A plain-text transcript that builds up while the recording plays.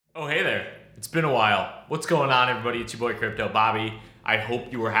Oh, hey there. It's been a while. What's going on, everybody? It's your boy Crypto Bobby. I hope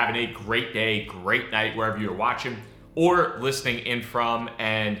you are having a great day, great night, wherever you're watching or listening in from.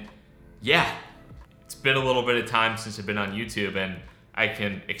 And yeah, it's been a little bit of time since I've been on YouTube, and I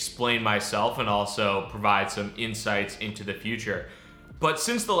can explain myself and also provide some insights into the future. But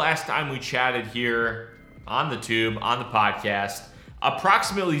since the last time we chatted here on the tube, on the podcast,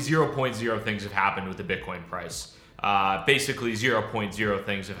 approximately zero point 0.0 things have happened with the Bitcoin price. Basically 0.0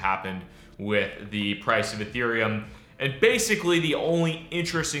 things have happened with the price of Ethereum. And basically the only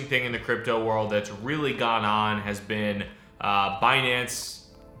interesting thing in the crypto world that's really gone on has been Binance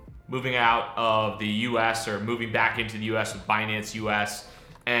moving out of the US or moving back into the US with Binance US,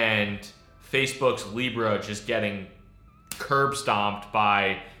 and Facebook's Libra just getting curb stomped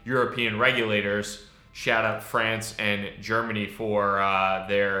by European regulators. Shout out France and Germany for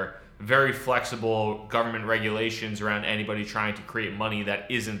their very flexible government regulations around anybody trying to create money that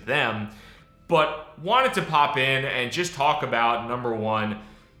isn't them. But wanted to pop in and just talk about, number one,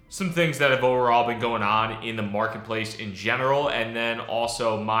 some things that have overall been going on in the marketplace in general, and then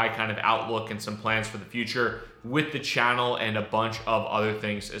also my kind of outlook and some plans for the future with the channel and a bunch of other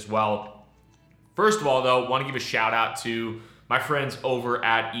things as well. First of all, though, want to give a shout out to my friends over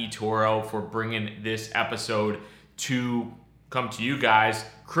at eToro for bringing this episode to come to you guys.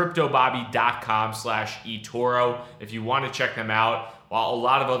 CryptoBobby.com/eToro if you want to check them out. While a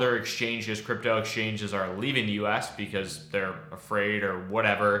lot of other exchanges, crypto exchanges, are leaving the US because they're afraid or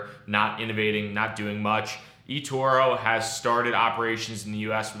whatever, not innovating, not doing much, eToro has started operations in the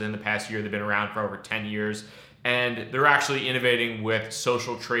US within the past year. They've been around for over 10 years, and they're actually innovating with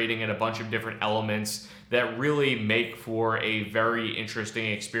social trading and a bunch of different elements that really make for a very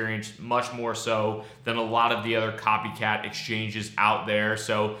interesting experience, much more so than a lot of the other copycat exchanges out there.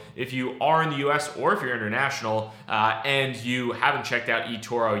 So if you are in the US or if you're international and you haven't checked out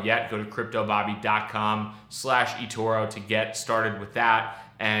eToro yet, go to CryptoBobby.com/eToro to get started with that.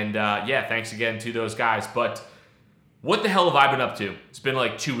 And yeah, thanks again to those guys. But what the hell have I been up to? It's been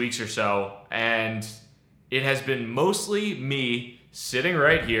like 2 weeks or so, and it has been mostly me sitting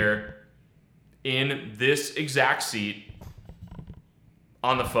right here in this exact seat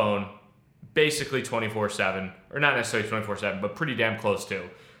on the phone, basically 24/7, or not necessarily 24/7, but pretty damn close to.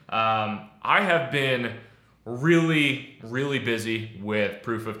 I have been really, really busy with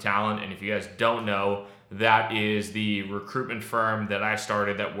Proof of Talent, and if you guys don't know, that is the recruitment firm that I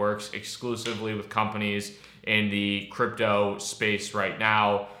started that works exclusively with companies in the crypto space right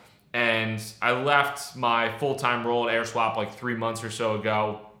now. And I left my full-time role at AirSwap like 3 months or so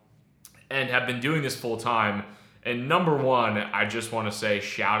ago, and have been doing this full time. And number one, I just want to say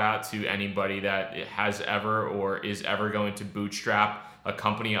shout out to anybody that has ever or is ever going to bootstrap a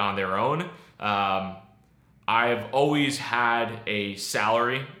company on their own. I've always had a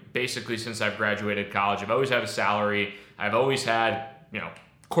salary, basically since I've graduated college. I've always had a salary. I've always had,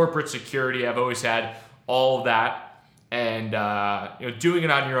 corporate security. I've always had all of that. And, doing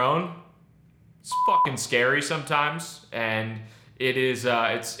it on your own, it's fucking scary sometimes. And it is,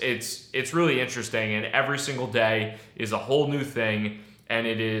 it's really interesting, and every single day is a whole new thing, and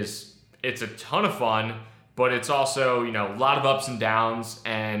it's a ton of fun, but it's also, a lot of ups and downs,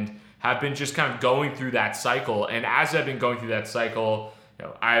 and have been just kind of going through that cycle. And as I've been going through that cycle,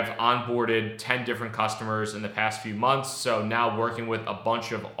 I've onboarded 10 different customers in the past few months, so now working with a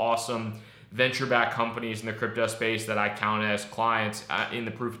bunch of awesome venture-backed companies in the crypto space that I count as clients in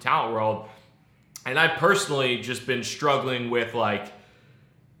the Proof of Talent world. And I've personally just been struggling with,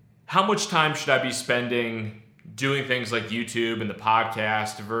 how much time should I be spending doing things like YouTube and the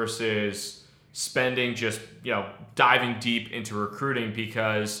podcast versus spending just, diving deep into recruiting,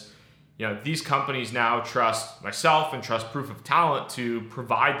 because, these companies now trust myself and trust Proof of Talent to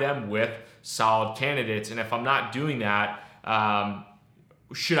provide them with solid candidates. And if I'm not doing that,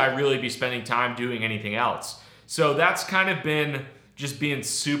 should I really be spending time doing anything else? So that's kind of been, just being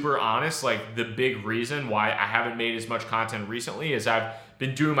super honest, the big reason why I haven't made as much content recently is I've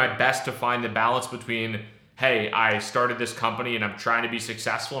been doing my best to find the balance between, hey, I started this company and I'm trying to be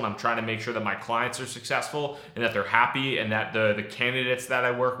successful, and I'm trying to make sure that my clients are successful and that they're happy, and that the candidates that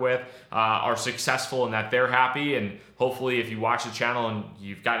I work with are successful and that they're happy. And hopefully, if you watch the channel and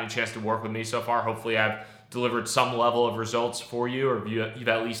you've gotten a chance to work with me so far, hopefully I've delivered some level of results for you, or you've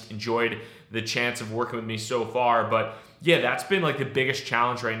at least enjoyed the chance of working with me so far. But yeah, that's been the biggest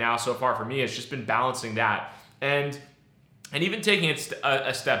challenge right now so far for me. It's just been balancing that, and even taking it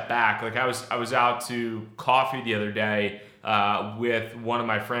a step back. I was out to coffee the other day with one of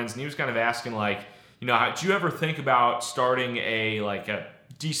my friends, and he was kind of asking, do you ever think about starting a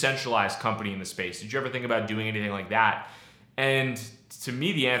decentralized company in the space? Did you ever think about doing anything like that? And to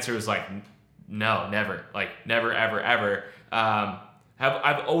me, the answer is like, no, never. Like, never, ever, ever.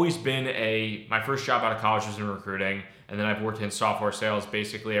 I've always been my first job out of college was in recruiting, and then I've worked in software sales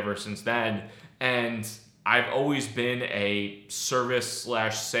basically ever since then. And I've always been a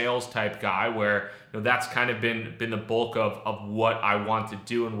service/sales type guy where that's kind of been the bulk of what I want to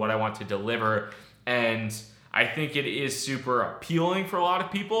do and what I want to deliver. And I think it is super appealing for a lot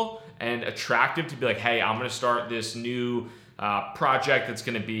of people and attractive to be like, hey, I'm going to start this new project that's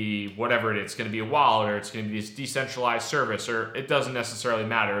going to be whatever it is. It's going to be a wallet, or it's going to be this decentralized service, or it doesn't necessarily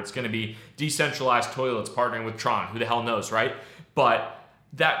matter. It's going to be decentralized toilets partnering with Tron. Who the hell knows, right? But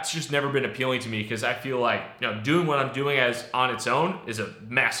that's just never been appealing to me because I feel like doing what I'm doing as on its own is a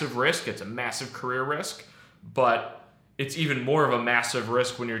massive risk. It's a massive career risk, but it's even more of a massive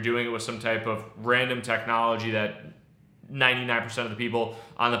risk when you're doing it with some type of random technology that 99% of the people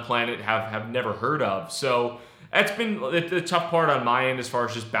on the planet have never heard of. So that's been the tough part on my end as far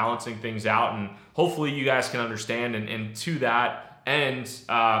as just balancing things out, and hopefully you guys can understand. And to that end,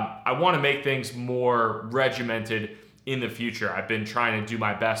 I want to make things more regimented in the future. I've been trying to do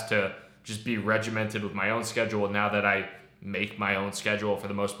my best to just be regimented with my own schedule now that I make my own schedule for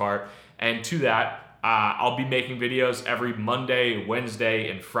the most part. And to that, I'll be making videos every Monday, Wednesday,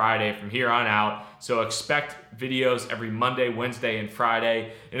 and Friday from here on out. So expect videos every Monday, Wednesday, and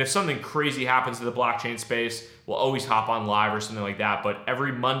Friday. And if something crazy happens to the blockchain space, we'll always hop on live or something like that. But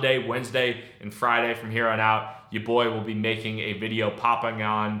every Monday, Wednesday, and Friday from here on out, your boy will be making a video popping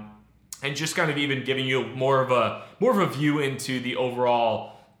on and just kind of even giving you more of a view into the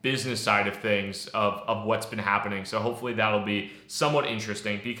overall business side of things of what's been happening. So hopefully that'll be somewhat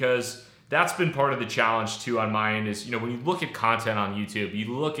interesting, because that's been part of the challenge too on my end is, when you look at content on YouTube,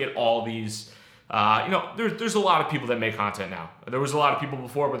 you look at all these, there's a lot of people that make content now. There was a lot of people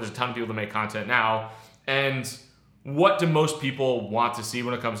before, but there's a ton of people that make content now. And what do most people want to see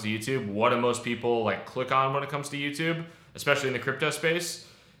when it comes to YouTube? What do most people click on when it comes to YouTube, especially in the crypto space?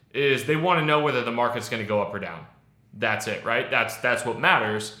 Is they want to know whether the market's going to go up or down. That's it, right? That's what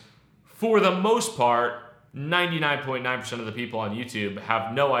matters. For the most part, 99.9% of the people on YouTube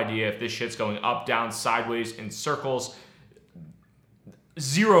have no idea if this shit's going up, down, sideways, in circles.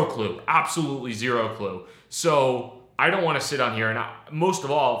 Zero clue. Absolutely zero clue. So I don't want to sit on here, and most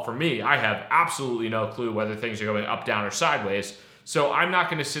of all, for me, I have absolutely no clue whether things are going up, down, or sideways. So I'm not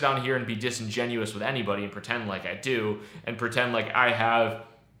going to sit on here and be disingenuous with anybody and pretend like I do, and pretend like I have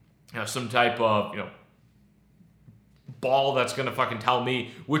some type of ball that's going to fucking tell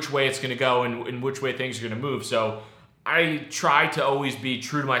me which way it's going to go and which way things are going to move. So I try to always be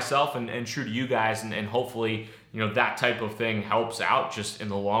true to myself and true to you guys, and hopefully that type of thing helps out just in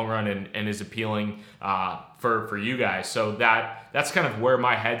the long run and is appealing for you guys. So that's kind of where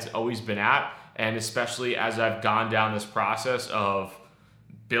my head's always been at, and especially as I've gone down this process of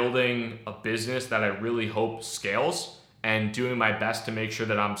building a business that I really hope scales, and doing my best to make sure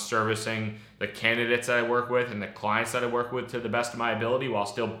that I'm servicing the candidates that I work with and the clients that I work with to the best of my ability, while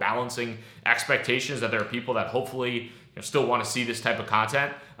still balancing expectations that there are people that hopefully still want to see this type of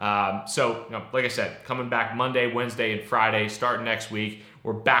content. So like I said, coming back Monday, Wednesday, and Friday, starting next week,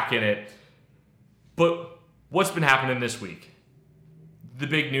 we're back in it. But what's been happening this week? The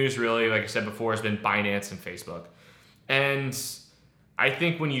big news really, like I said before, has been Binance and Facebook. And I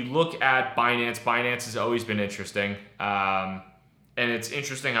think when you look at Binance has always been interesting. And it's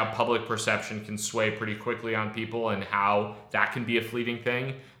interesting how public perception can sway pretty quickly on people and how that can be a fleeting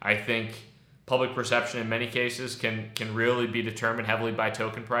thing. I think public perception in many cases can really be determined heavily by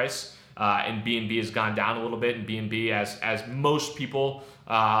token price. And BNB has gone down a little bit, and BNB, as most people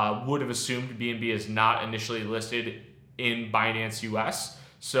would have assumed, BNB is not initially listed in Binance US.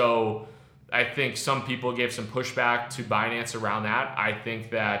 So I think some people gave some pushback to Binance around that. I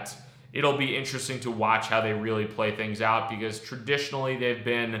think that it'll be interesting to watch how they really play things out, because traditionally they've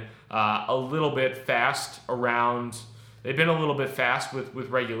been a little bit fast around. They've been a little bit fast with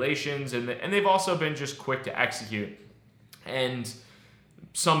regulations, and they've also been just quick to execute. And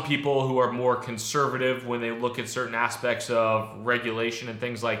some people who are more conservative when they look at certain aspects of regulation and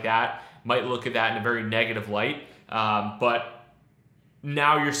things like that might look at that in a very negative light. But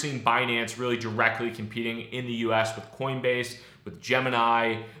now you're seeing Binance really directly competing in the US with Coinbase, with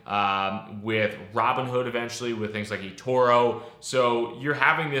Gemini, with Robinhood eventually, with things like eToro. So you're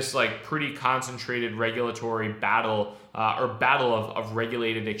having this pretty concentrated regulatory battle of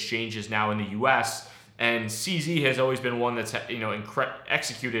regulated exchanges now in the US. And CZ has always been one that's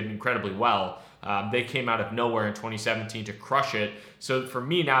executed incredibly well. They came out of nowhere in 2017 to crush it. So for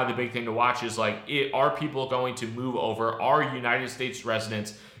me now, the big thing to watch is are people going to move over? Are United States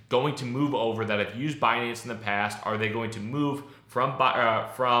residents going to move over that have used Binance in the past? Are they going to move from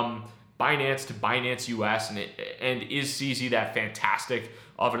Binance to Binance US, and is CZ that fantastic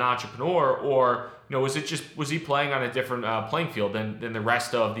of an entrepreneur, or was he playing on a different playing field than the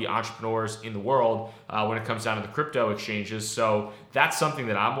rest of the entrepreneurs in the world when it comes down to the crypto exchanges? So that's something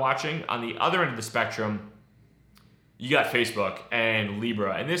that I'm watching. On the other end of the spectrum, you got Facebook and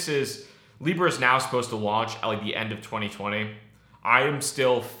Libra, and Libra is now supposed to launch at like the end of 2020. I am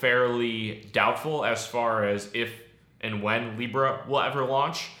still fairly doubtful as far as if and when Libra will ever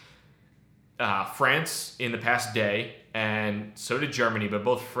launch. France in the past day, and so did Germany, but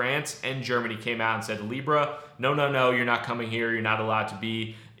both France and Germany came out and said, Libra, no, you're not coming here. You're not allowed to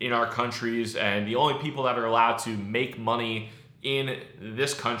be in our countries. And the only people that are allowed to make money in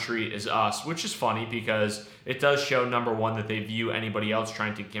this country is us, which is funny because it does show, number one, that they view anybody else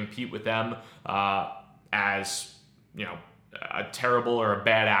trying to compete with them as, a terrible or a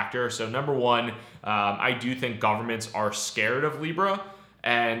bad actor. So number one, I do think governments are scared of Libra.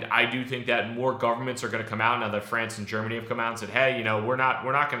 And I do think that more governments are going to come out now that France and Germany have come out and said, hey, we're not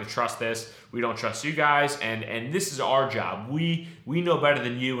going to trust this. We don't trust you guys. And this is our job. We know better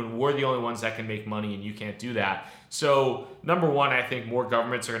than you, and we're the only ones that can make money, and you can't do that. So number one, I think more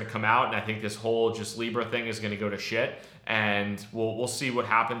governments are going to come out, and I think this whole just Libra thing is going to go to shit. And we'll see what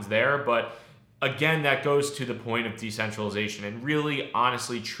happens there. But again, that goes to the point of decentralization, and really,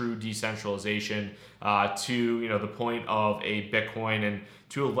 honestly, true decentralization to the point of a Bitcoin, and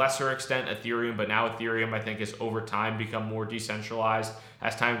to a lesser extent Ethereum. But now Ethereum, I think, has over time become more decentralized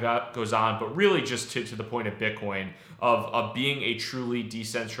as time goes on. But really, just to the point of Bitcoin, of being a truly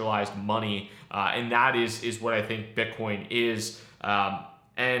decentralized money, and that is what I think Bitcoin is,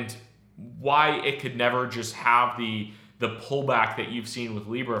 and why it could never just have the pullback that you've seen with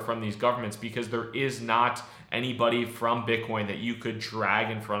Libra from these governments, because there is not anybody from Bitcoin that you could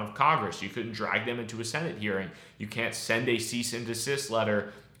drag in front of Congress. You couldn't drag them into a Senate hearing. You can't send a cease and desist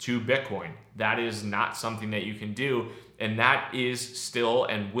letter to Bitcoin. That is not something that you can do, and that is still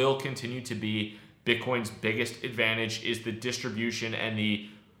and will continue to be Bitcoin's biggest advantage, is the distribution and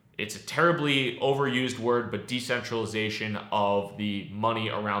it's a terribly overused word, but decentralization of the money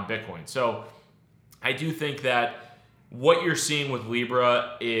around Bitcoin. So I do think that what you're seeing with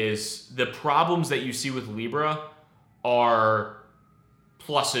Libra is the problems that you see with Libra are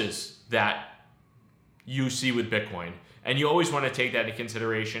pluses that you see with Bitcoin. And you always want to take that into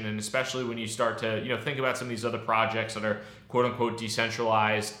consideration, and especially when you start to think about some of these other projects that are quote unquote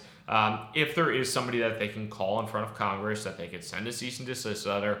decentralized. If there is somebody that they can call in front of Congress, that they could send a cease and desist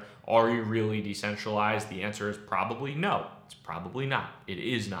letter, are you really decentralized? The answer is probably no. It's probably not. It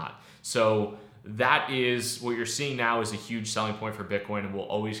is not. So that is what you're seeing now, is a huge selling point for Bitcoin, and will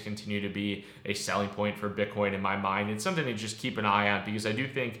always continue to be a selling point for Bitcoin in my mind. It's something to just keep an eye on, because I do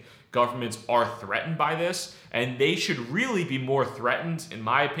think governments are threatened by this, and they should really be more threatened, in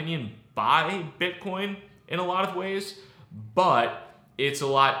my opinion, by Bitcoin in a lot of ways. But it's a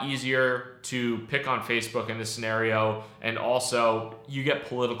lot easier to pick on Facebook in this scenario, and also you get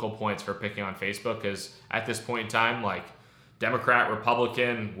political points for picking on Facebook, because at this point in time, like, Democrat,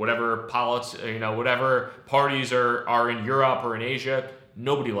 Republican, whatever whatever parties are in Europe or in Asia,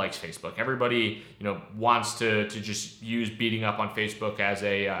 nobody likes Facebook. Everybody, wants to just use beating up on Facebook as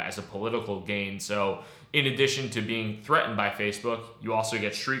a political gain. So in addition to being threatened by Facebook, you also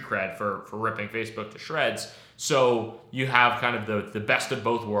get street cred for ripping Facebook to shreds. So you have kind of the best of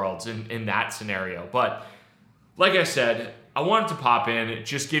both worlds in that scenario. But like I said, I wanted to pop in,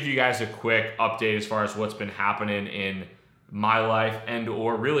 just give you guys a quick update as far as what's been happening in my life, and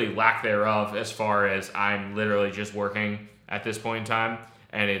or really lack thereof, as far as I'm literally just working at this point in time,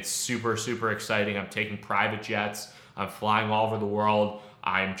 and it's super, super exciting. I'm taking private jets, I'm flying all over the world,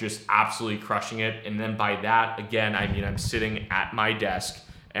 I'm just absolutely crushing it. And then by that, again, I mean I'm sitting at my desk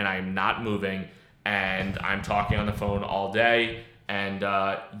and I'm not moving, and I'm talking on the phone all day, and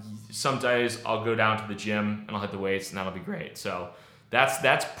some days I'll go down to the gym and I'll hit the weights, and that'll be great. So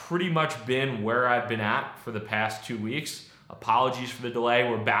that's pretty much been where I've been at for the past 2 weeks. Apologies for the delay.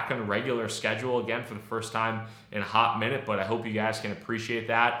 We're back on the regular schedule again for the first time in a hot minute, but I hope you guys can appreciate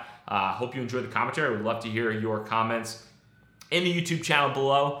that. Hope you enjoyed the commentary. I would love to hear your comments in the YouTube channel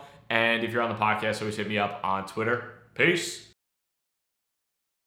below. And if you're on the podcast, always hit me up on Twitter. Peace.